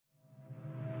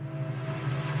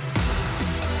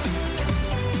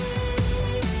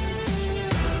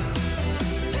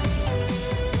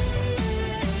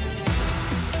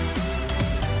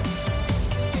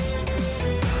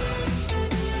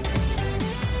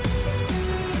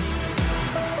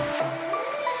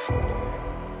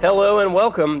Hello and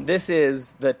welcome. This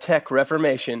is the Tech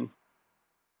Reformation.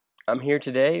 I'm here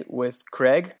today with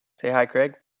Craig. Say hi,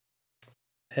 Craig.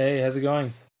 Hey, how's it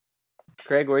going?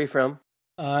 Craig, where are you from?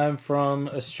 I'm from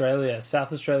Australia,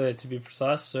 South Australia to be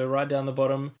precise, so right down the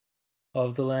bottom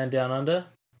of the land down under.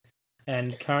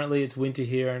 And currently it's winter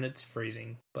here and it's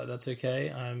freezing, but that's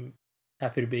okay. I'm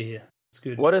happy to be here. It's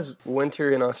good. What does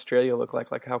winter in Australia look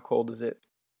like? Like, how cold is it?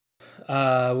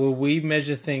 Well, we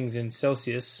measure things in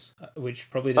Celsius,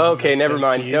 which probably doesn't Okay, make never sense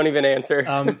mind. to you. Don't even answer.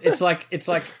 It's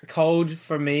like cold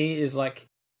for me is like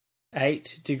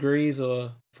 8 degrees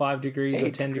or 5 degrees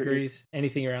or 10 degrees,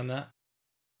 anything around that.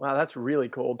 Wow, that's really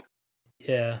cold.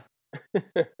 Yeah.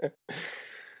 All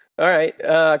right,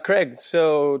 Craig,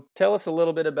 so tell us a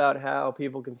little bit about how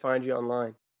people can find you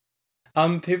online.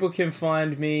 People can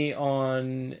find me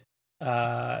on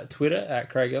Twitter at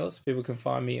Craig Ellis. People can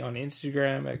find me on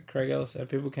Instagram at Craig Ellis, and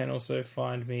people can also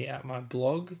find me at my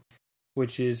blog,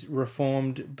 which is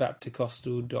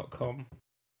reformedbapticostal.com.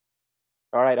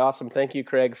 All right, awesome. Thank you,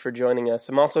 Craig, for joining us.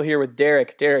 I'm also here with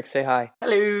Derek. Derek, say hi.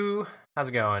 Hello. How's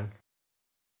it going?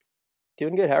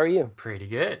 Doing good. How are you? Pretty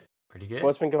good.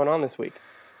 What's been going on this week?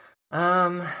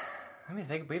 Let me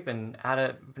think. We've been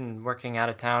working out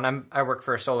of town. I work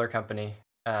for a solar company.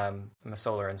 I'm a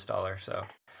solar installer, so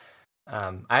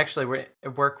I actually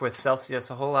work with Celsius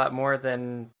a whole lot more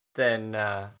than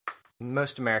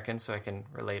most Americans, so I can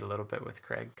relate a little bit with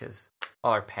Craig because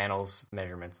all our panels,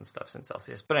 measurements, and stuff's in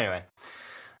Celsius. But anyway,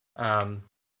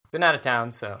 been out of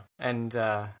town, so and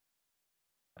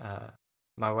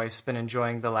my wife's been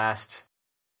enjoying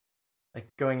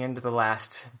going into the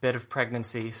last bit of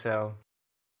pregnancy, so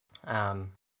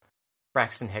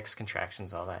Braxton Hicks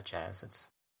contractions, all that jazz. It's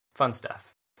fun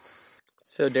stuff.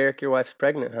 So, Derek, your wife's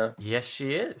pregnant, huh? Yes,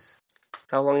 she is.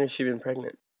 How long has she been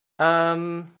pregnant?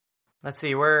 Let's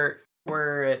see, we're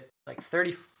at like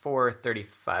 34,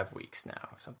 35 weeks now,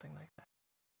 or something like that.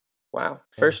 Wow.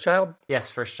 First child? Yes,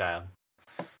 first child.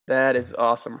 That is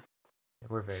awesome.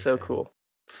 We're very so excited. Cool.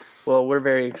 Well, we're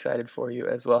very excited for you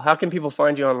as well. How can people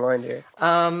find you online, Derek?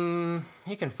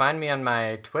 You can find me on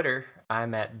my Twitter.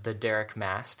 I'm at the Derek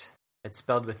Mast. It's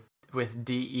spelled with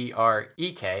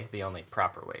D-E-R-E-K, the only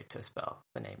proper way to spell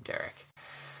the name Derek.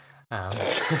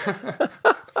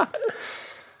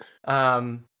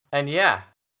 And yeah,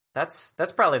 that's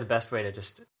probably the best way to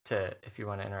if you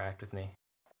want to interact with me.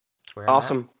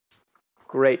 Awesome.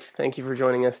 Great. Thank you for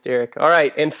joining us, Derek. All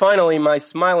right, and finally, my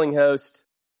smiling host,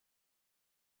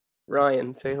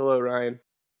 Ryan. Say hello, Ryan.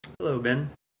 Hello,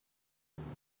 Ben.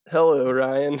 Hello,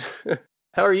 Ryan.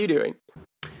 How are you doing?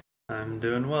 I'm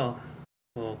doing well.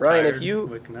 A little Ryan, tired if you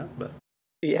waking up, but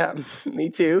yeah, me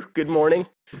too. Good morning.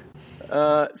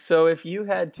 So if you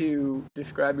had to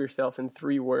describe yourself in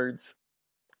 3 words,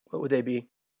 what would they be?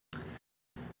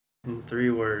 in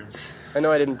 3 words. I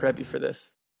know I didn't prep you for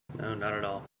this. No, not at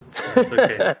all. That's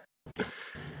okay.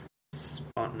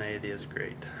 Spontaneity is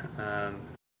great.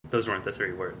 Those weren't the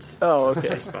 3 words. Oh, I was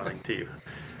okay. responding to you.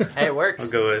 Hey, it works.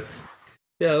 I'll go with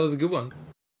Yeah, that was a good one.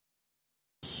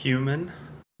 human,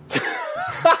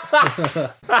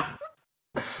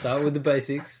 Start with the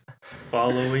basics.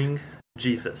 following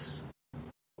Jesus.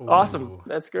 Awesome.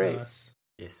 That's great. Nice.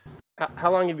 Yes.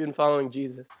 How long have you been following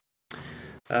Jesus?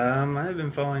 I've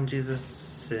been following Jesus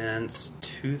since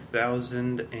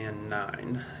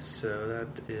 2009, so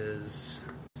that is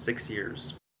 6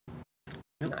 years.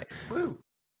 Yep. Nice. Woo.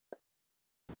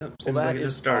 Yep, seems that like it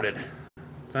is just started. awesome.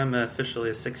 So I'm officially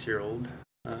a 6-year-old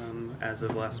as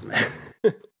of last May.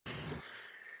 Well,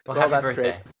 Well, happy that's birthday.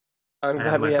 great. I'm I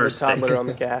glad had we my have a first toddler steak. on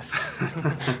the cast.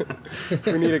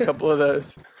 We need a couple of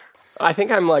those. I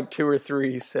think I'm like 2 or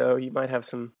 3, so you might have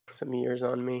some years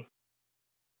on me.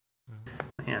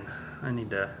 Man, I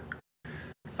need to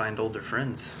find older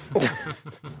friends.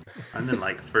 I'm in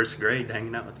like first grade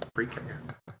hanging out with pre-K.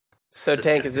 So, Just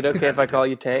Tank, kidding. is it okay if I call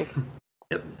you Tank?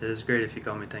 Yep, it is great if you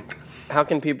call me Tank. How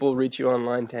can people reach you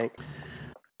online, Tank?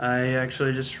 I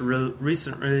actually just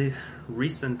recently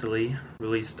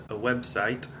released a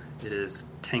website. It is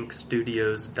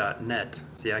tankstudios.net.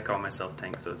 See, I call myself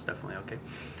Tank, so it's definitely okay.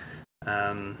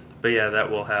 But yeah, that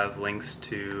will have links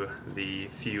to the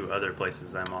few other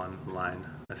places I'm online.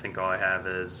 I think all I have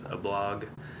is a blog,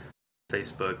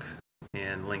 Facebook,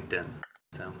 and LinkedIn.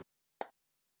 So,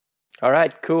 All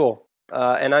right, cool.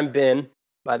 And I'm Ben,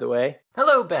 by the way.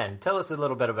 Hello, Ben. Tell us a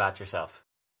little bit about yourself.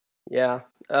 Yeah.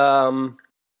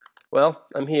 Well,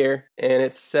 I'm here, and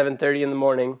it's 7:30 in the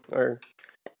morning, or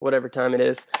whatever time it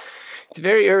is. It's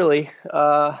very early.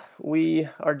 We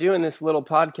are doing this little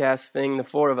podcast thing, the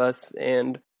 4 of us,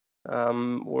 and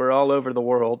we're all over the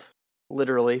world,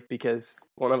 literally, because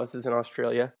one of us is in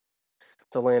Australia,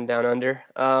 the land down under.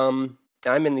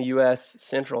 I'm in the U.S.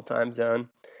 Central Time Zone,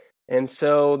 and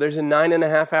so there's a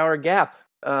 9.5 hour gap.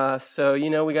 So,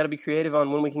 we got to be creative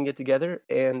on when we can get together,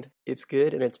 and it's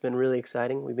good, and it's been really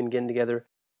exciting. We've been getting together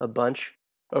a bunch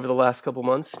over the last couple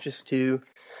months just to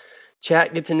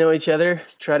chat, get to know each other,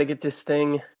 try to get this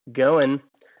thing going.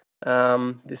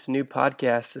 This new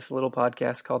podcast, this little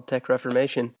podcast called Tech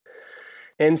Reformation.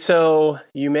 And so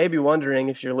you may be wondering,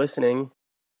 if you're listening,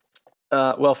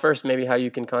 well, first, maybe how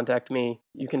you can contact me.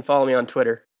 You can follow me on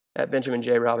Twitter at Benjamin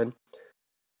J. Robin.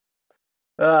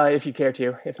 If you care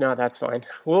to. If not, that's fine.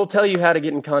 We'll tell you how to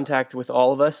get in contact with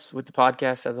all of us, with the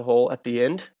podcast as a whole, at the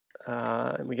end.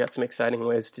 We got some exciting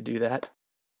ways to do that,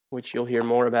 which you'll hear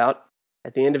more about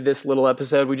at the end of this little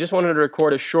episode. We just wanted to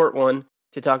record a short one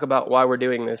to talk about why we're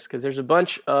doing this, because there's a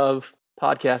bunch of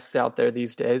podcasts out there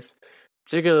these days,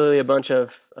 particularly a bunch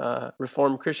of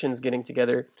Reformed Christians getting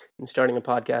together and starting a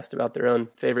podcast about their own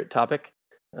favorite topic,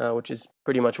 which is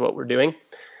pretty much what we're doing.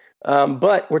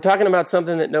 But we're talking about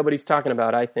something that nobody's talking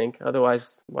about, I think.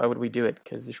 Otherwise, why would we do it?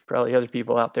 Because there's probably other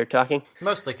people out there talking.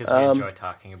 Mostly because we enjoy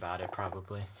talking about it,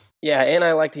 probably. Yeah, and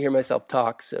I like to hear myself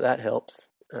talk, so that helps.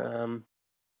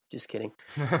 Just kidding.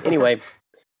 Anyway,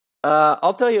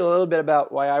 I'll tell you a little bit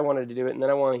about why I wanted to do it, and then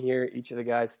I want to hear each of the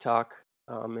guys talk,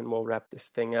 and we'll wrap this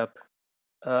thing up.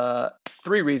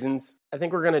 3 reasons. I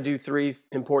think we're going to do 3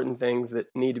 important things that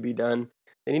need to be done.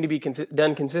 They need to be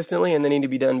done consistently, and they need to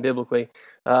be done biblically.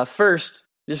 First,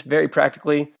 just very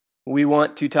practically, we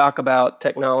want to talk about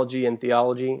technology and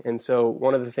theology, and so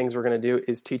one of the things we're going to do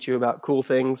is teach you about cool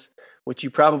things, which you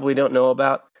probably don't know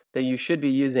about, that you should be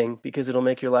using because it'll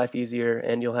make your life easier,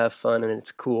 and you'll have fun, and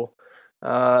it's cool.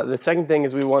 The second thing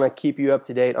is we want to keep you up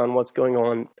to date on what's going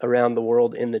on around the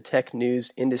world in the tech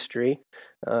news industry.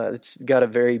 It's got a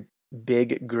very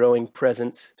big, growing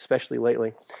presence, especially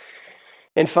lately.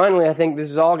 And finally, I think this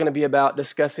is all going to be about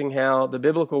discussing how the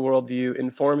biblical worldview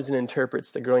informs and interprets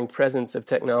the growing presence of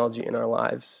technology in our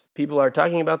lives. People are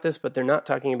talking about this, but they're not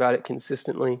talking about it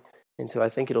consistently, and so I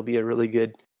think it'll be a really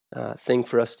good thing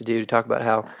for us to do, to talk about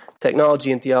how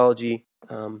technology and theology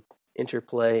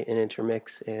interplay and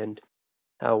intermix, and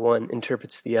how one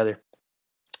interprets the other.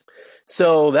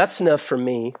 So that's enough from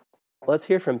me. Let's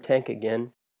hear from Tank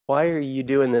again. Why are you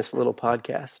doing this little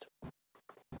podcast?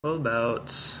 Well,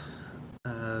 about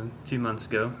a few months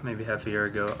ago, maybe half a year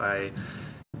ago, I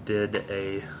did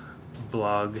a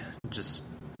blog just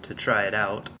to try it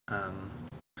out.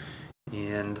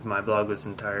 And my blog was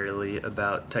entirely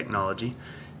about technology.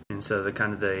 And so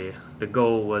the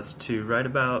goal was to write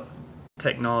about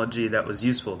technology that was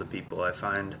useful to people. I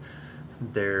find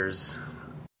there's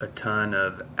a ton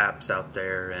of apps out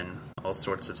there and all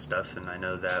sorts of stuff, and I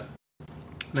know that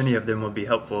many of them would be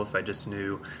helpful if I just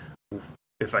knew,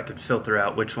 if I could filter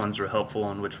out which ones were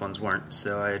helpful and which ones weren't.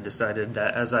 So I decided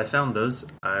that as I found those,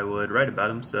 I would write about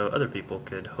them so other people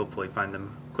could hopefully find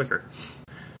them quicker.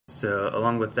 So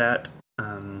along with that,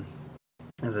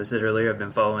 as I said earlier, I've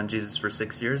been following Jesus for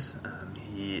 6 years.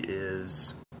 He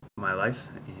is my life,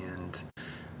 and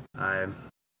I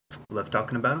love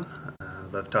talking about him.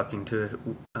 Love talking to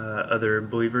other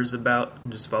believers about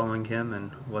just following him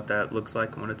and what that looks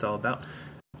like and what it's all about.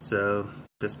 So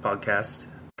this podcast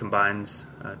combines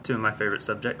 2 of my favorite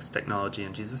subjects, technology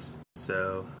and Jesus.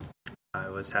 So I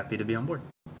was happy to be on board.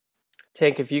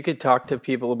 Tank, if you could talk to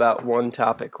people about one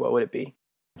topic, what would it be?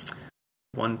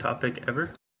 One topic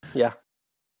ever? Yeah.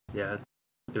 Yeah,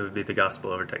 it would be the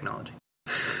gospel over technology.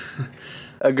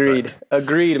 Agreed.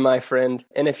 Agreed, my friend.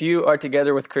 And if you are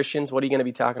together with Christians, what are you going to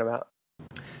be talking about?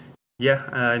 Yeah,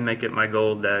 I make it my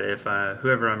goal that if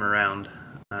whoever I'm around,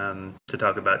 to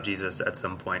talk about Jesus at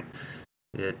some point.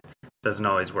 It doesn't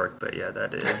always work, but yeah,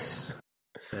 that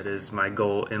is my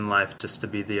goal in life, just to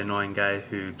be the annoying guy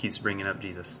who keeps bringing up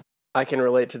Jesus. I can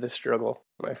relate to the struggle,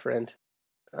 my friend.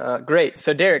 Great.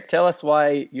 So, Derek, tell us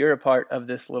why you're a part of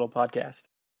this little podcast.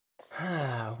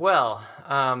 Well,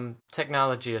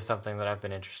 technology is something that I've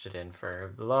been interested in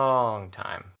for a long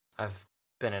time. I've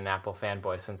been an Apple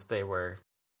fanboy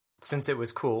since it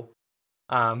was cool,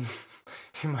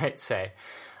 you might say.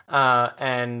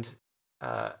 And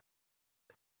I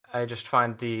just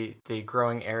find the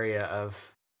growing area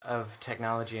of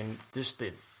technology and just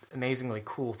the amazingly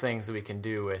cool things that we can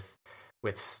do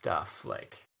with stuff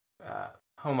like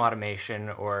home automation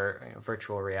or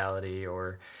virtual reality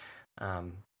or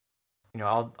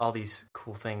all these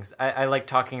cool things. I like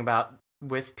talking about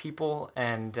with people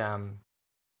and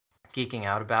geeking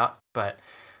out about, but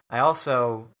I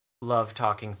also love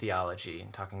talking theology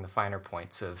and talking the finer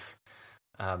points of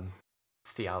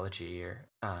theology or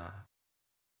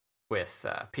with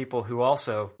people who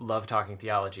also love talking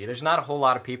theology. There's not a whole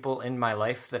lot of people in my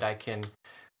life that I can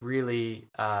really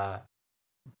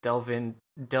delve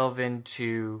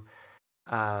into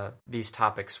these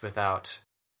topics without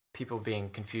people being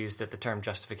confused at the term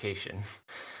justification.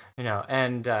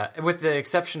 And with the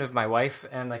exception of my wife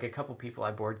and like a couple people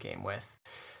I board game with,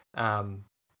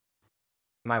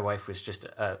 my wife was just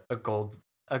a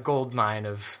gold mine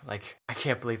of like, I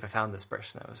can't believe I found this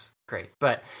person. That was great.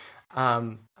 But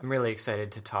I'm really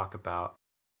excited to talk about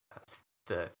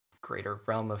the greater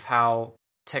realm of how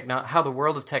the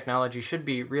world of technology should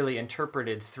be really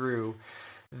interpreted through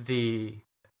the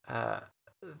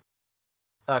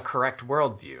correct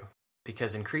worldview,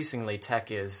 because increasingly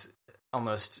tech is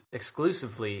almost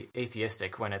exclusively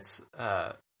atheistic when it's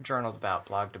journaled about,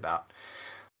 blogged about.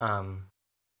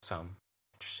 So I'm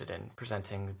interested in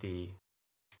presenting the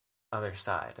other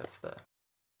side of the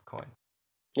coin.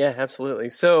 Yeah, absolutely.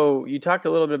 So you talked a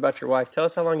little bit about your wife. Tell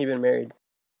us how long you've been married.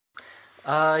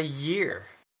 A year.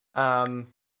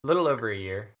 Little over a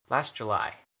year. Last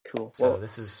July. Cool. So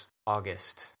this is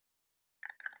August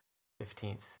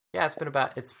 15th. Yeah,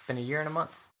 it's been a year and a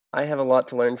month. I have a lot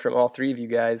to learn from all three of you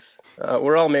guys.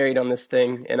 We're all married on this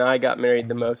thing, and I got married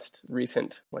the most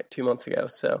recent, like 2 months ago.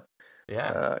 So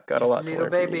yeah, got a lot to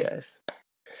learn baby. from you guys.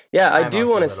 Yeah, I I'm do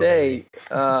also want a to little say,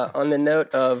 on the note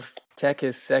of tech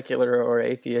is secular or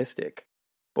atheistic,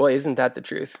 boy, isn't that the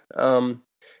truth. And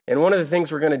one of the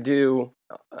things we're going to do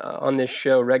on this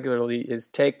show regularly is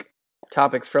take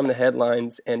topics from the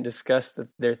headlines and discuss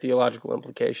their theological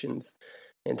implications,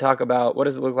 and talk about what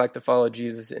does it look like to follow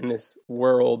Jesus in this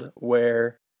world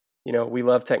where, we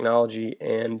love technology,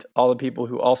 and all the people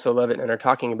who also love it and are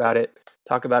talking about it,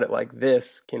 talk about it like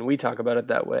this. Can we talk about it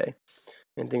that way?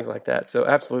 And things like that. So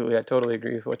absolutely, I totally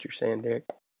agree with what you're saying, Derek.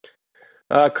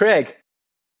 Craig,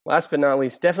 last but not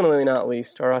least, definitely not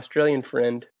least, our Australian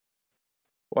friend,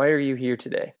 why are you here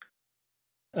today?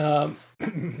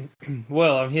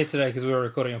 Well, I'm here today because we were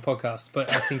recording a podcast,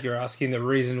 but I think you're asking the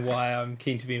reason why I'm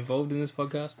keen to be involved in this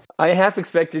podcast. I half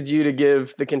expected you to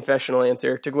give the confessional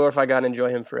answer, to glorify God and enjoy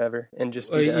Him forever, and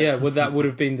just be done. Yeah, well, that would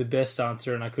have been the best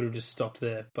answer, and I could have just stopped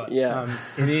there. But yeah.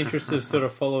 In the interest of sort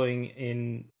of following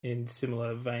in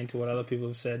similar vein to what other people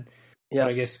have said, yeah, but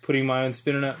I guess putting my own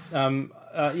spin on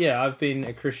it. Yeah, I've been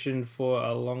a Christian for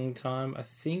a long time. I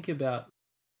think about,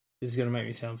 this is going to make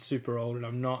me sound super old, and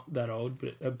I'm not that old,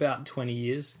 but about 20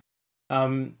 years.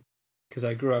 Because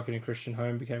I grew up in a Christian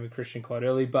home, became a Christian quite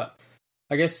early. But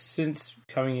I guess since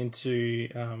coming into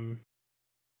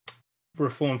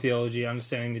Reformed theology,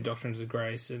 understanding the doctrines of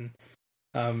grace and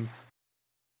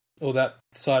all that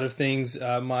side of things,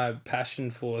 my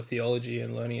passion for theology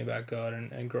and learning about God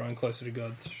and growing closer to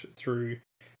God through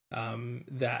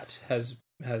that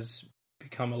has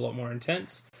become a lot more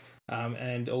intense.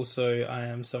 And also I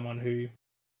am someone who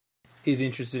is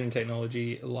interested in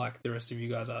technology like the rest of you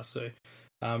guys are. So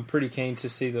I'm pretty keen to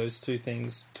see those two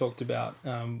things talked about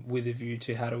with a view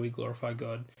to how do we glorify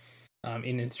God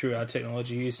in and through our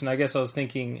technology use. And I guess I was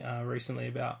thinking recently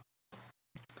about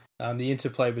the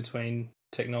interplay between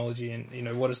technology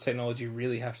and, what does technology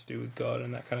really have to do with God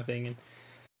and that kind of thing.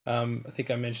 And I think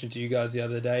I mentioned to you guys the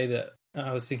other day that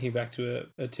I was thinking back to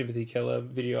a Timothy Keller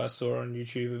video I saw on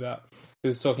YouTube about, he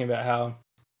was talking about how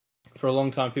for a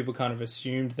long time people kind of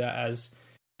assumed that as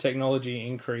technology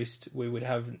increased, we would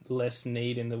have less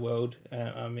need in the world,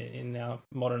 in our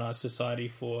modernized society,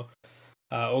 for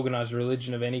organized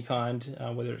religion of any kind,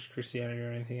 whether it's Christianity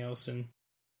or anything else. And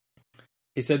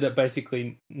he said that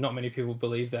basically not many people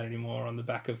believe that anymore, on the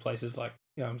back of places like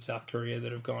South Korea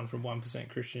that have gone from 1%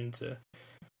 Christian to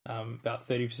about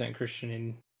 30%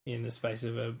 Christian in the space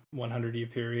of a 100-year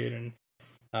period.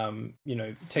 And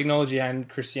technology and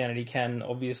Christianity can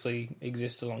obviously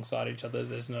exist alongside each other.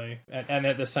 There's no, and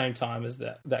at the same time as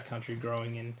that country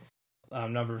growing in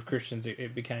number of Christians,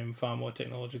 it became far more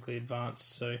technologically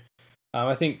advanced. So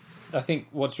I think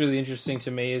what's really interesting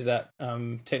to me is that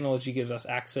technology gives us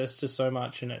access to so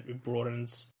much, and it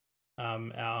broadens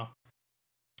our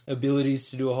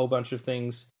abilities to do a whole bunch of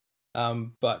things.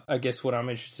 But I guess what I'm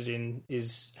interested in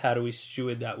is how do we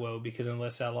steward that well, because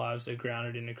unless our lives are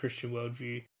grounded in a Christian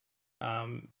worldview,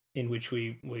 in which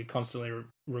we constantly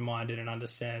reminded and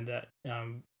understand that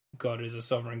God is a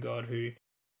sovereign God who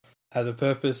has a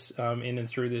purpose in and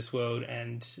through this world,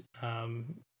 and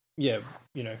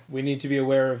we need to be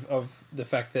aware of the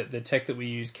fact that the tech that we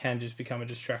use can just become a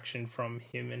distraction from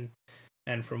Him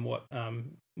and from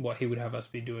what He would have us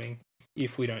be doing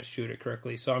if we don't steward it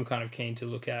correctly. So I'm kind of keen to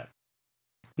look at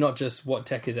not just what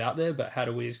tech is out there, but how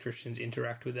do we as Christians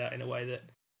interact with that in a way that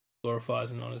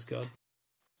glorifies and honors God.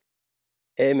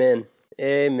 Amen.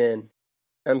 Amen.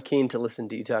 I'm keen to listen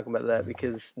to you talk about that,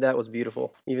 because that was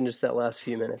beautiful, even just that last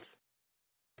few minutes.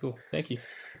 Cool. Thank you.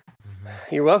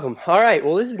 You're welcome. All right.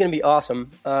 Well, this is going to be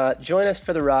awesome. Join us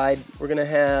for the ride. We're going to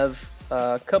have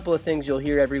a couple of things you'll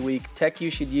hear every week. Tech you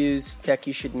should use, tech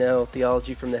you should know,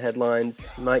 theology from the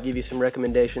headlines. Might give you some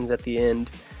recommendations at the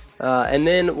end. And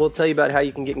then we'll tell you about how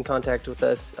you can get in contact with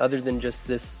us other than just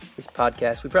this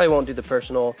podcast. We probably won't do the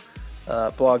personal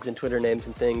blogs and Twitter names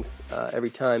and things every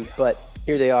time, but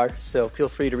here they are. So feel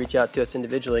free to reach out to us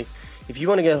individually. If you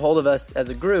want to get a hold of us as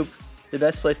a group, the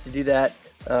best place to do that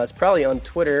is probably on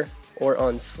Twitter or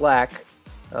on Slack.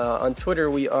 On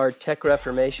Twitter, we are Tech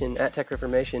Reformation, at Tech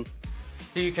Reformation.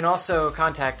 So you can also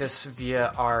contact us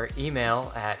via our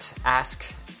email at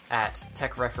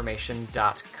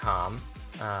ask@techreformation.com.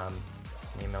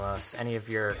 Email us any of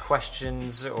your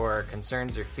questions or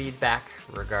concerns or feedback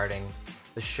regarding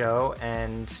the show.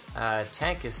 And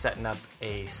Tank is setting up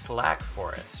a Slack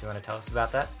for us. You want to tell us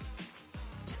about that?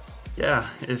 Yeah,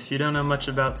 if you don't know much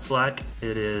about Slack,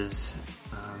 it is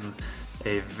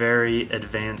a very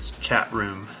advanced chat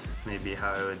room, maybe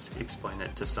how I would explain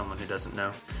it to someone who doesn't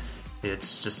know.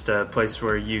 It's just a place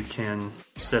where you can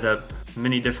set up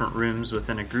many different rooms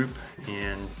within a group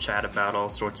and chat about all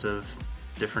sorts of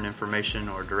different information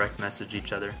or direct message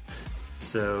each other.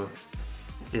 So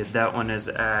that one is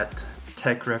at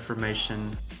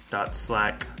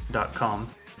techreformation.slack.com,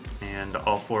 and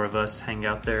all four of us hang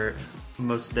out there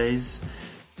most days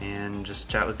and just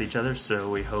chat with each other. So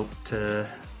we hope to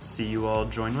see you all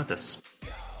join with us.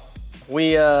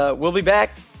 We'll be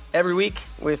back every week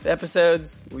with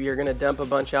episodes. We are going to dump a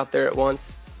bunch out there at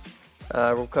once.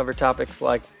 We'll cover topics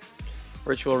like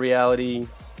virtual reality,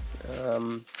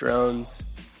 drones,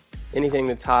 anything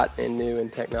that's hot and new in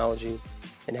technology,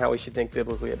 and how we should think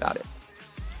biblically about it.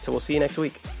 So we'll see you next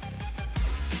week.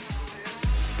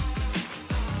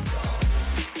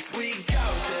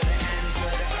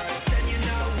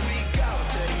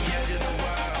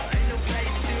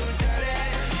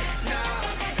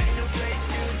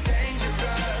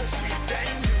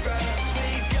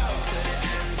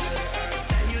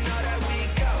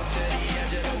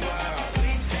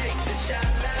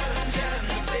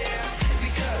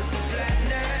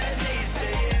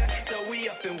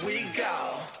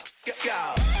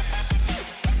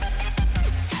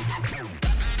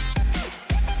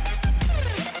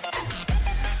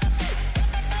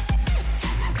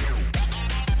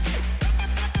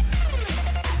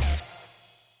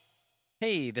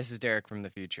 Hey, this is Derek from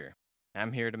the future.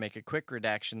 I'm here to make a quick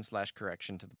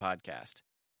redaction/correction to the podcast.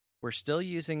 We're still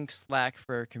using Slack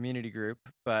for our community group,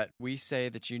 but we say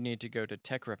that you need to go to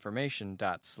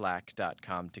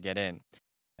techreformation.slack.com to get in.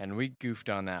 And we goofed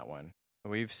on that one.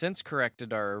 We've since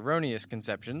corrected our erroneous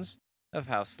conceptions of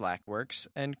how Slack works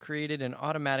and created an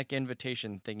automatic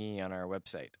invitation thingy on our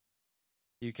website.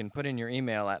 You can put in your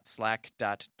email at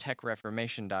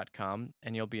slack.techreformation.com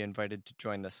and you'll be invited to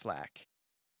join the Slack.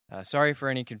 Sorry for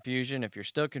any confusion. If you're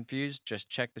still confused, just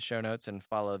check the show notes and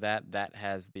follow that. That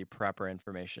has the proper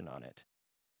information on it.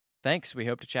 Thanks. We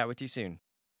hope to chat with you soon.